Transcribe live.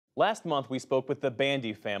Last month, we spoke with the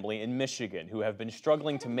Bandy family in Michigan who have been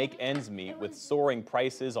struggling to make ends meet with soaring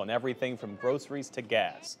prices on everything from groceries to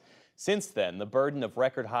gas. Since then, the burden of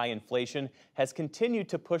record high inflation has continued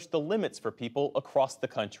to push the limits for people across the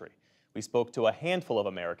country. We spoke to a handful of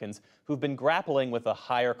Americans who've been grappling with a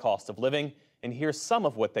higher cost of living, and here's some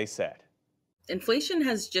of what they said. Inflation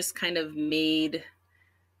has just kind of made,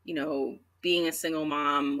 being a single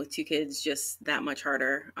mom with two kids just that much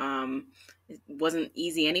harder. It wasn't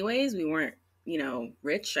easy anyways. We weren't,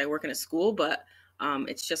 rich. I work in a school, but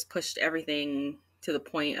it's just pushed everything to the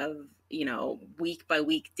point of, week by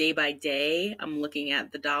week, day by day, I'm looking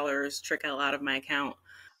at the dollars trickle out of my account.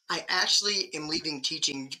 I actually am leaving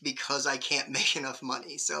teaching because I can't make enough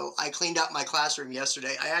money. So I cleaned out my classroom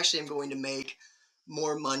yesterday. I actually am going to make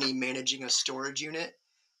more money managing a storage unit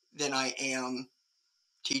than I am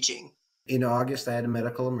teaching. In August, I had a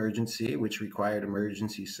medical emergency, which required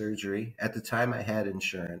emergency surgery. At the time, I had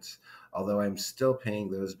insurance, although I'm still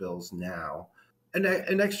paying those bills now.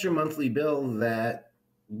 An extra monthly bill that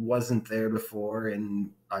wasn't there before, and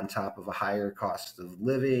on top of a higher cost of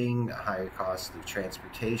living, a higher cost of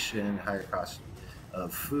transportation, a higher cost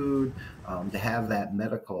of food, to have that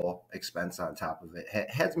medical expense on top of it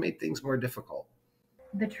has made things more difficult.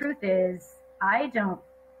 The truth is, I don't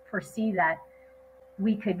foresee that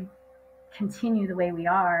we could continue the way we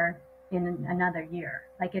are in another year.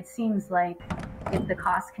 Like, it seems like if the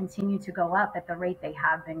costs continue to go up at the rate they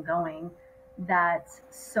have been going, that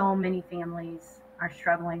so many families are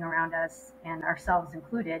struggling around us, and ourselves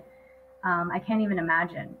included. I can't even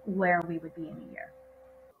imagine where we would be in a year.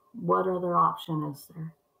 What other option is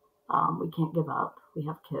there? We can't give up. We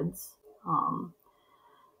have kids.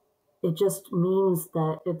 It just means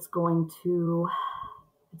that it's going to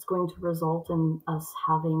result in us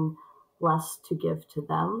having less to give to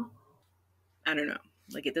them. I don't know.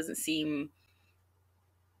 Like, it doesn't seem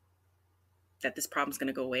that this problem's going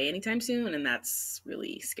to go away anytime soon, and that's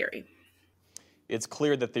really scary. It's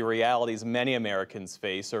clear that the realities many Americans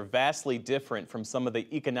face are vastly different from some of the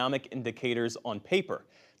economic indicators on paper.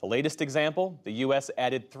 The latest example, the U.S.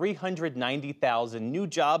 added 390,000 new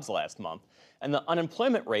jobs last month, and the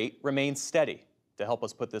unemployment rate remains steady. To help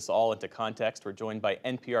us put this all into context, we're joined by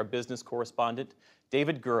NPR business correspondent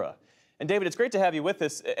David Gura. And David, it's great to have you with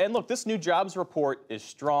us. And look, this new jobs report is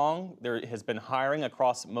strong. There has been hiring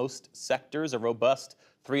across most sectors, a robust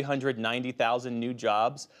 390,000 new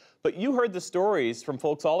jobs. But you heard the stories from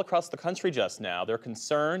folks all across the country just now. They're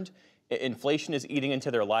concerned inflation is eating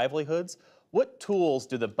into their livelihoods. What tools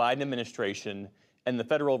do the Biden administration and the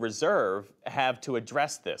Federal Reserve have to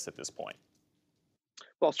address this at this point?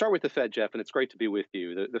 Well, I'll start with the Fed, Jeff, and it's great to be with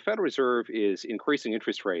you. The Federal Reserve is increasing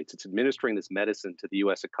interest rates. It's administering this medicine to the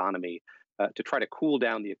U.S. economy to try to cool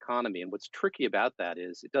down the economy. And what's tricky about that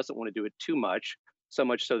is it doesn't want to do it too much, so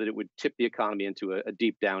much so that it would tip the economy into a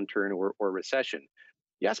deep downturn or recession.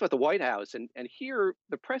 You asked about the White House, and here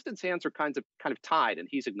the president's hands are kind of tied, and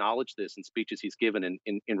he's acknowledged this in speeches he's given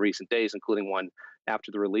in recent days, including one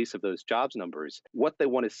after the release of those jobs numbers. What they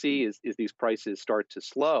want to see is these prices start to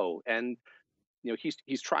slow, and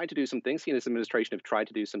he's tried to do some things. He and his administration have tried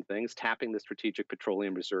to do some things, tapping the Strategic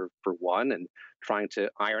Petroleum Reserve for one, and trying to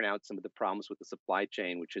iron out some of the problems with the supply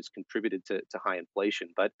chain, which has contributed to high inflation.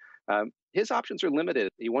 But his options are limited.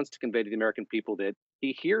 He wants to convey to the American people that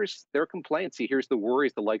he hears their complaints. He hears the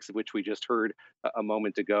worries, the likes of which we just heard a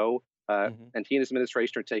moment ago. And he and his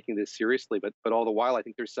administration are taking this seriously. But all the while, I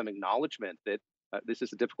think there's some acknowledgement that this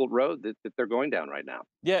is a difficult road that they're going down right now.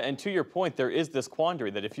 Yeah, and to your point, there is this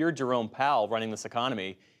quandary that if you're Jerome Powell running this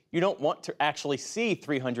economy, you don't want to actually see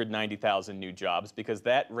 390,000 new jobs because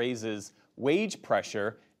that raises wage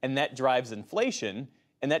pressure and that drives inflation,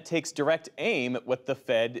 and that takes direct aim at what the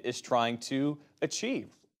Fed is trying to achieve.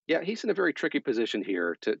 Yeah, he's in a very tricky position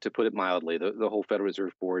here, to put it mildly. The whole Federal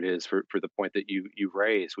Reserve Board is for the point that you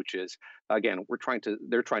raise, which is, again,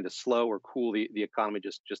 they're trying to slow or cool the economy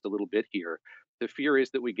just a little bit here. The fear is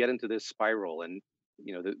that we get into this spiral, and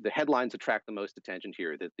the headlines attract the most attention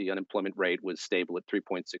here, that the unemployment rate was stable at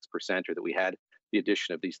 3.6%, or that we had the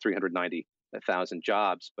addition of these 390,000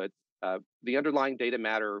 jobs. But the underlying data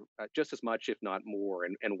matter just as much, if not more,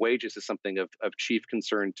 and wages is something of chief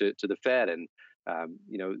concern to the Fed. And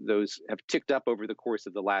those have ticked up over the course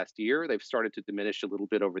of the last year. They've started to diminish a little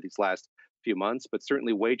bit over these last few months, but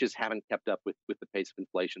certainly wages haven't kept up with the pace of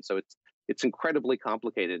inflation. So it's incredibly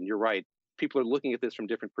complicated. And you're right. People are looking at this from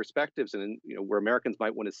different perspectives, and where Americans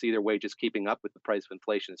might want to see their wages keeping up with the price of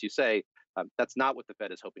inflation, as you say, that's not what the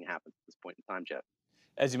Fed is hoping happens at this point in time, Jeff.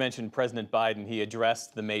 As you mentioned, President Biden, he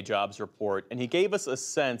addressed the May jobs report, and he gave us a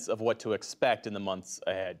sense of what to expect in the months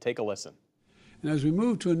ahead. Take a listen. And as we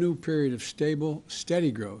move to a new period of stable,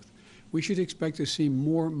 steady growth, we should expect to see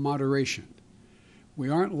more moderation. We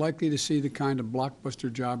aren't likely to see the kind of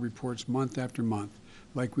blockbuster job reports month after month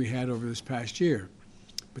like we had over this past year.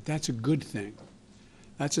 But that's a good thing.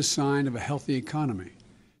 That's a sign of a healthy economy.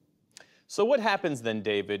 So what happens then,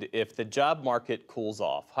 David, if the job market cools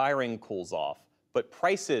off, hiring cools off, but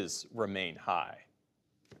prices remain high?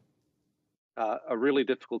 A really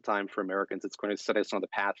difficult time for Americans. It's going to set us on the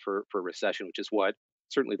path for a recession, which is what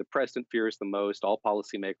certainly the president fears the most, all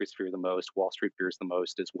policymakers fear the most, Wall Street fears the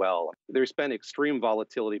most as well. There's been extreme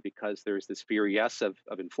volatility because there's this fear, yes, of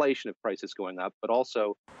inflation, of prices going up, but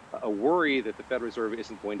also a worry that the Federal Reserve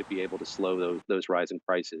isn't going to be able to slow those rising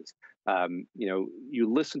prices.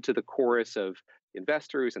 You listen to the chorus of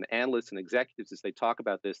investors and analysts and executives as they talk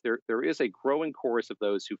about this. There is a growing chorus of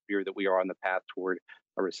those who fear that we are on the path toward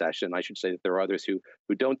a recession. I should say that there are others who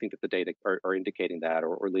don't think that the data are indicating that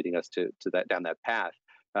or leading us to that down that path.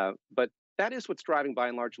 But that is what's driving, by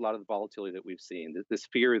and large, a lot of the volatility that we've seen. This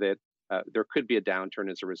fear that there could be a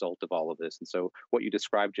downturn as a result of all of this. And so what you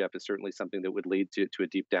described, Jeff, is certainly something that would lead to a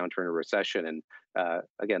deep downturn or recession. And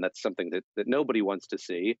again, that's something that nobody wants to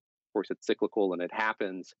see. Of course, it's cyclical and it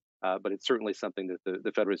happens, but it's certainly something that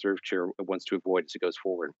the Federal Reserve Chair wants to avoid as it goes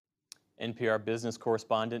forward. NPR business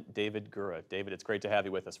correspondent David Gura. David, it's great to have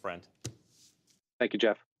you with us, friend. Thank you,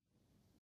 Jeff.